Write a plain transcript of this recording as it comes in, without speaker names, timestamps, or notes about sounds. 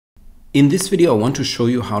In this video, I want to show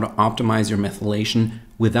you how to optimize your methylation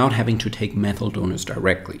without having to take methyl donors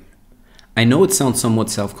directly. I know it sounds somewhat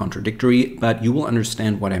self-contradictory, but you will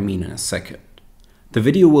understand what I mean in a second. The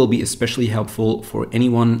video will be especially helpful for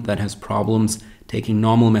anyone that has problems taking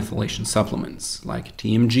normal methylation supplements like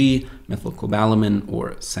TMG, Methylcobalamin,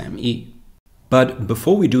 or SAMe. But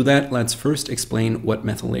before we do that, let's first explain what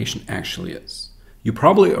methylation actually is. You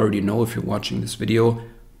probably already know if you're watching this video,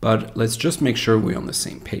 but let's just make sure we're on the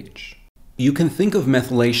same page. You can think of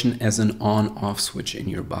methylation as an on-off switch in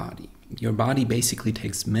your body. Your body basically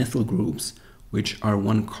takes methyl groups, which are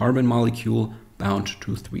one carbon molecule bound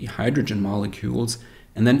to 3 hydrogen molecules,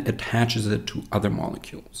 and then attaches it to other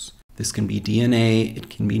molecules. This can be DNA, it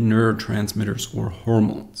can be neurotransmitters or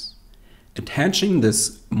hormones. Attaching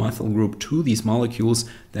this methyl group to these molecules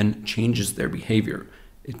then changes their behavior.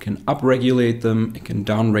 It can upregulate them, it can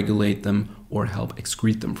downregulate them, or help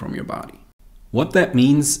excrete them from your body. What that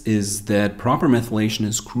means is that proper methylation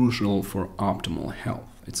is crucial for optimal health.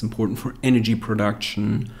 It's important for energy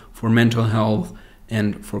production, for mental health,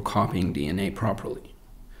 and for copying DNA properly.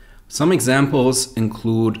 Some examples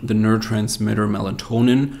include the neurotransmitter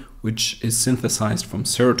melatonin, which is synthesized from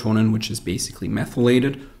serotonin, which is basically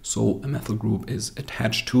methylated, so a methyl group is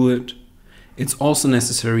attached to it. It's also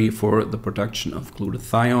necessary for the production of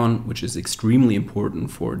glutathione, which is extremely important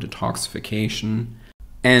for detoxification.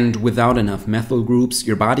 And without enough methyl groups,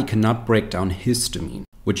 your body cannot break down histamine,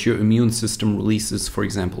 which your immune system releases, for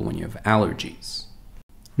example, when you have allergies.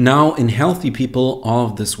 Now, in healthy people, all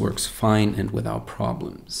of this works fine and without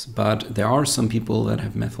problems, but there are some people that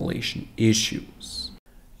have methylation issues.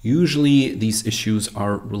 Usually, these issues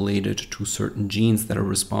are related to certain genes that are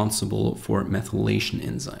responsible for methylation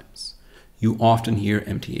enzymes. You often hear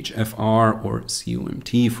MTHFR or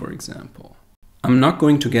COMT, for example. I'm not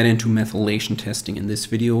going to get into methylation testing in this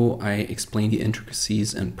video. I explain the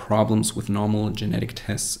intricacies and problems with normal genetic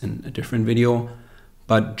tests in a different video.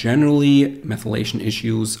 But generally, methylation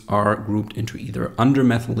issues are grouped into either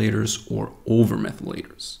undermethylators or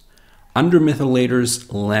overmethylators.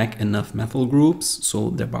 Undermethylators lack enough methyl groups, so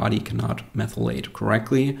their body cannot methylate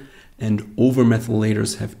correctly, and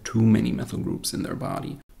overmethylators have too many methyl groups in their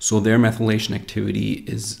body, so their methylation activity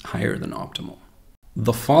is higher than optimal.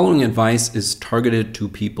 The following advice is targeted to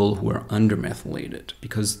people who are undermethylated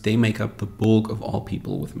because they make up the bulk of all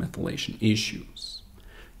people with methylation issues.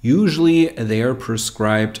 Usually they are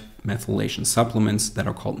prescribed methylation supplements that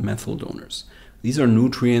are called methyl donors. These are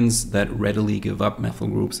nutrients that readily give up methyl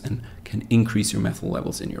groups and can increase your methyl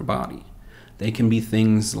levels in your body. They can be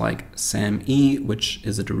things like SAMe, which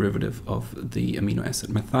is a derivative of the amino acid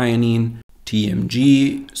methionine,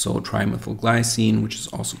 TMG, so trimethylglycine, which is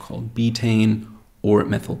also called betaine, or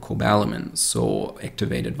methylcobalamin, so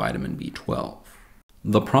activated vitamin B12.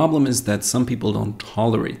 The problem is that some people don't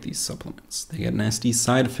tolerate these supplements. They get nasty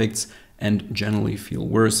side effects and generally feel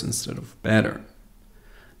worse instead of better.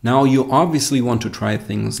 Now, you obviously want to try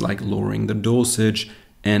things like lowering the dosage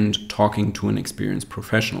and talking to an experienced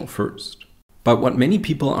professional first. But what many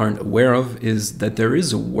people aren't aware of is that there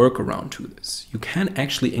is a workaround to this. You can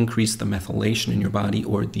actually increase the methylation in your body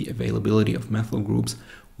or the availability of methyl groups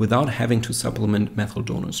without having to supplement methyl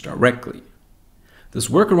donors directly. This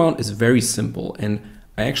workaround is very simple, and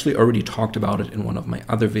I actually already talked about it in one of my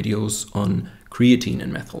other videos on creatine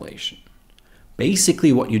and methylation.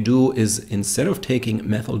 Basically, what you do is instead of taking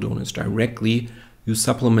methyl donors directly, you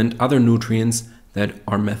supplement other nutrients that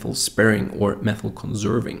are methyl sparing or methyl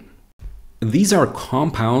conserving. These are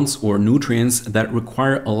compounds or nutrients that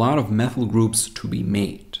require a lot of methyl groups to be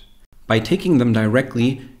made. By taking them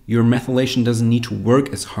directly, your methylation doesn't need to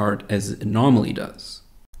work as hard as it normally does.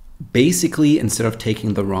 Basically, instead of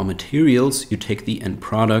taking the raw materials, you take the end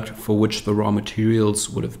product for which the raw materials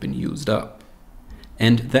would have been used up.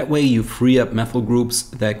 And that way you free up methyl groups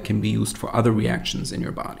that can be used for other reactions in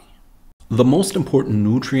your body. The most important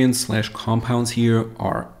nutrients / compounds here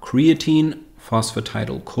are creatine,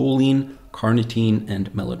 phosphatidylcholine, carnitine,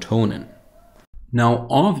 and melatonin. Now,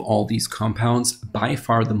 of all these compounds, by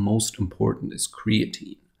far the most important is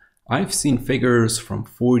creatine. I've seen figures from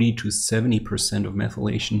 40 to 70% of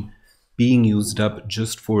methylation being used up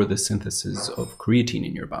just for the synthesis of creatine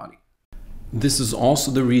in your body. This is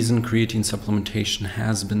also the reason creatine supplementation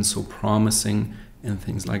has been so promising in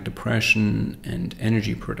things like depression and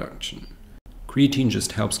energy production. Creatine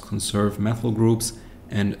just helps conserve methyl groups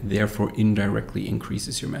and therefore indirectly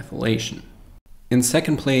increases your methylation. In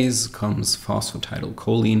second place comes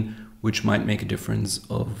phosphatidylcholine, which might make a difference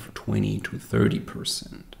of 20 to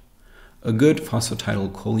 30%. A good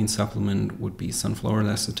phosphatidylcholine supplement would be sunflower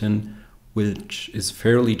lecithin, which is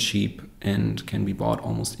fairly cheap and can be bought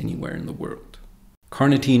almost anywhere in the world.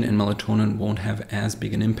 Carnitine and melatonin won't have as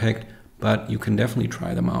big an impact, but you can definitely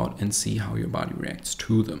try them out and see how your body reacts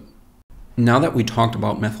to them. Now that we talked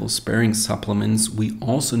about methyl-sparing supplements, we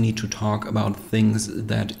also need to talk about things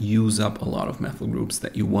that use up a lot of methyl groups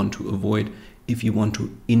that you want to avoid if you want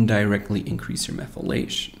to indirectly increase your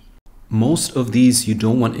methylation. Most of these you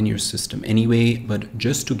don't want in your system anyway, but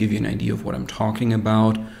just to give you an idea of what I'm talking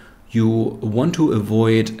about, you want to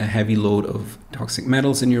avoid a heavy load of toxic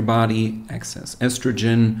metals in your body, excess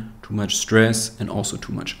estrogen, too much stress, and also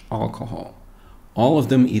too much alcohol. All of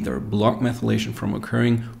them either block methylation from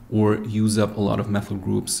occurring or use up a lot of methyl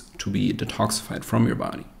groups to be detoxified from your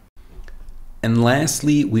body. And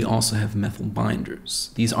lastly, we also have methyl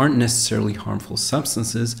binders. These aren't necessarily harmful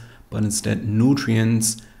substances, but instead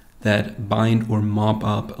nutrients that bind or mop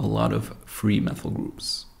up a lot of free methyl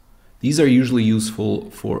groups. These are usually useful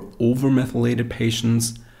for overmethylated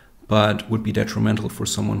patients, but would be detrimental for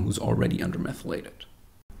someone who's already undermethylated.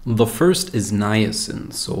 The first is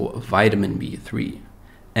niacin, so vitamin B3.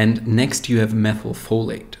 And next you have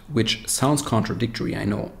methylfolate, which sounds contradictory, I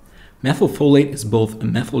know. Methylfolate is both a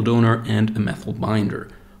methyl donor and a methyl binder,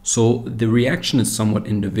 so the reaction is somewhat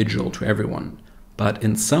individual to everyone. But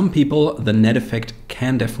in some people, the net effect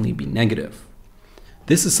can definitely be negative.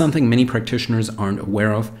 This is something many practitioners aren't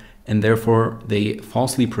aware of, and therefore they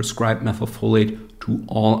falsely prescribe methylfolate to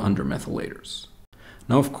all undermethylators.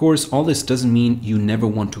 Now, of course, all this doesn't mean you never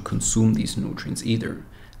want to consume these nutrients either.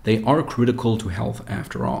 They are critical to health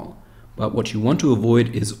after all. But what you want to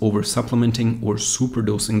avoid is oversupplementing or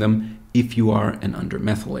superdosing them if you are an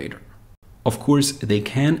undermethylator. Of course, they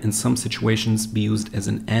can in some situations be used as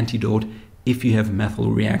an antidote if you have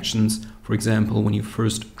methyl reactions, for example, when you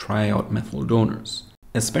first try out methyl donors.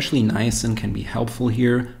 Especially niacin can be helpful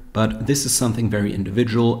here, but this is something very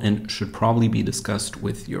individual and should probably be discussed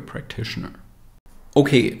with your practitioner.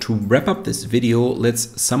 Okay, to wrap up this video,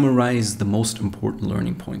 let's summarize the most important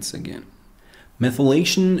learning points again.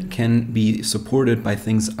 Methylation can be supported by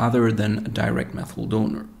things other than direct methyl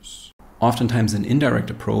donors. Oftentimes an indirect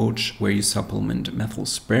approach where you supplement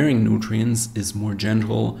methyl-sparing nutrients is more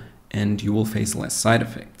gentle and you will face less side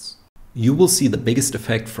effects. You will see the biggest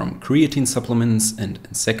effect from creatine supplements, and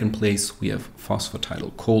in second place we have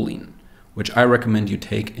phosphatidylcholine, which I recommend you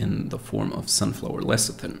take in the form of sunflower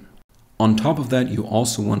lecithin. On top of that, you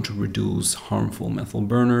also want to reduce harmful methyl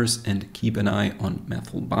burners and keep an eye on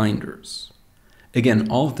methyl binders.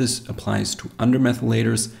 Again, all of this applies to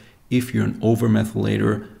undermethylators. If you're an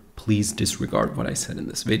overmethylator, please disregard what I said in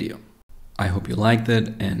this video. I hope you liked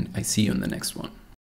it, and I see you in the next one.